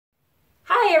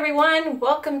everyone,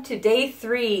 welcome to day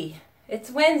 3.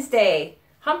 It's Wednesday,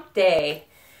 hump day.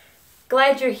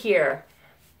 Glad you're here.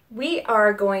 We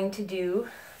are going to do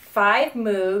 5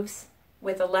 moves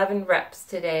with 11 reps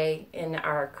today in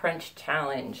our crunch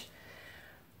challenge.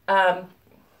 The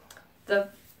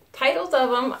titles of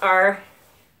them are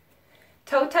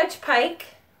toe touch pike,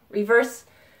 reverse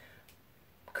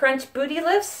crunch booty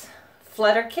lifts,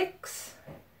 flutter kicks,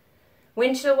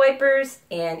 windshield wipers,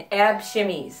 and ab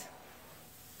shimmies.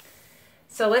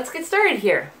 So let's get started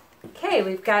here. Okay,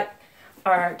 we've got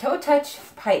our toe touch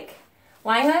pike.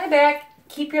 Lying on the back,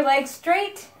 keep your legs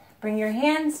straight, bring your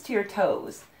hands to your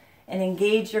toes, and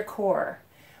engage your core.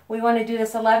 We want to do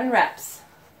this 11 reps.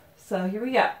 So here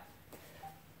we go.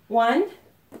 1,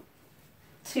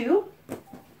 2,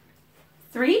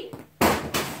 3,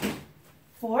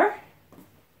 4,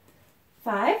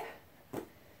 5,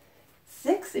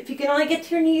 6. If you can only get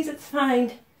to your knees, it's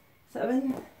fine.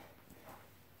 7,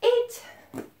 8,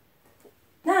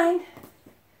 9,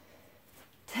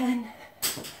 10,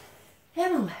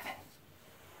 and 11.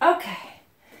 Okay,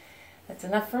 that's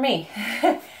enough for me.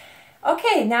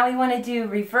 Okay, now we want to do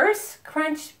reverse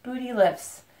crunch booty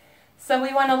lifts. So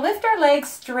we want to lift our legs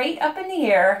straight up in the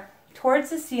air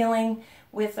towards the ceiling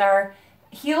with our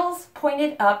heels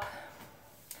pointed up.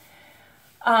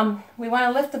 We want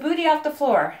to lift the booty off the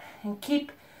floor and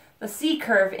keep the C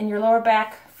curve in your lower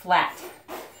back flat,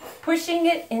 pushing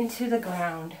it into the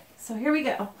ground. So here we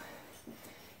go.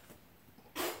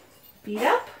 Feet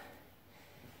up.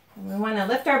 And we want to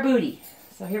lift our booty.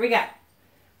 So here we go.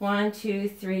 1, 2,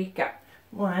 3, go.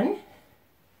 1,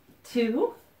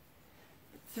 2,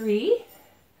 3,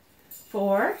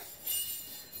 4,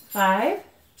 5,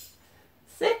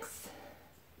 6,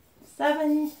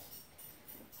 7,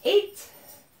 8,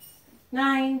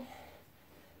 9,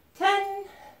 10,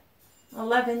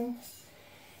 11.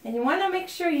 And you want to make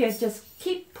sure you just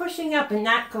keep pushing up and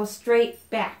not go straight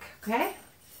back, okay?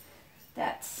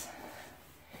 That's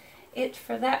it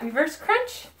for that reverse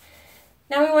crunch.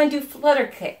 Now we want to do flutter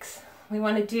kicks. We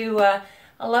want to do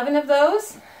 11 of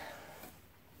those.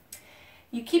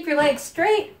 You keep your legs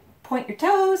straight, point your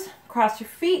toes, cross your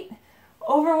feet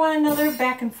over one another,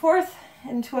 back and forth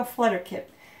into a flutter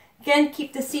kick. Again,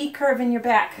 keep the C curve in your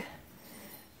back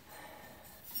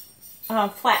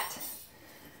flat.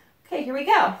 Okay, here we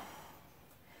go.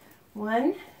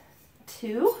 1,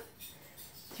 2,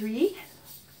 3,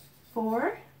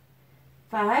 4,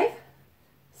 5,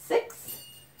 6,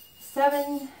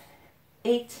 7,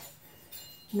 8,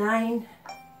 9,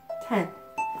 10.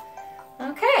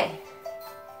 Okay.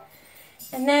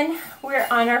 And then we're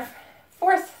on our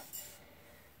 4th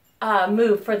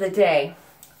move for the day.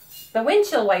 The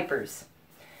windshield wipers.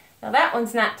 Now that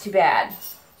one's not too bad.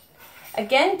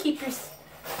 Again, keep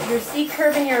your C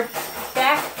curve in your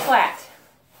back flat,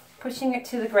 pushing it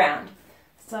to the ground.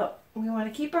 So we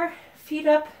want to keep our feet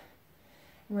up,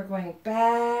 and we're going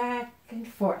back and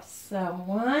forth. So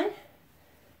 1,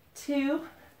 2,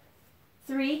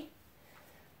 3,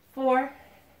 4,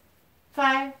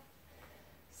 5,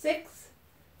 6,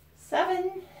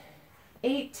 7,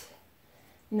 8,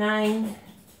 9,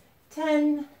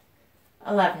 10,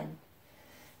 11.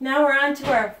 Now we're on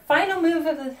to our final move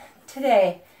of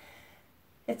today.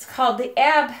 It's called the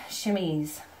ab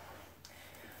shimmies.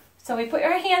 So we put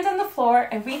our hands on the floor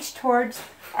and reach towards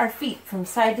our feet from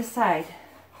side to side.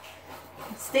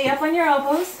 Stay up on your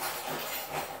elbows.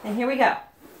 And here we go.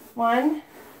 1,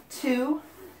 2,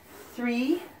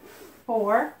 3,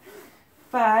 4,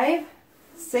 5,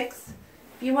 6.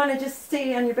 If you want to just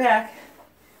stay on your back.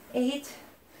 8,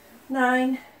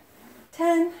 9,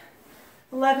 10,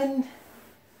 11,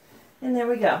 and there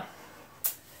we go.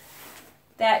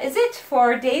 That is it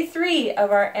for day 3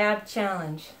 of our ab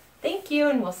challenge. Thank you,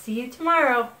 and we'll see you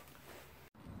tomorrow.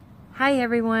 Hi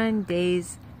everyone, day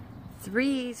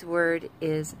 3's word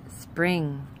is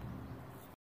spring.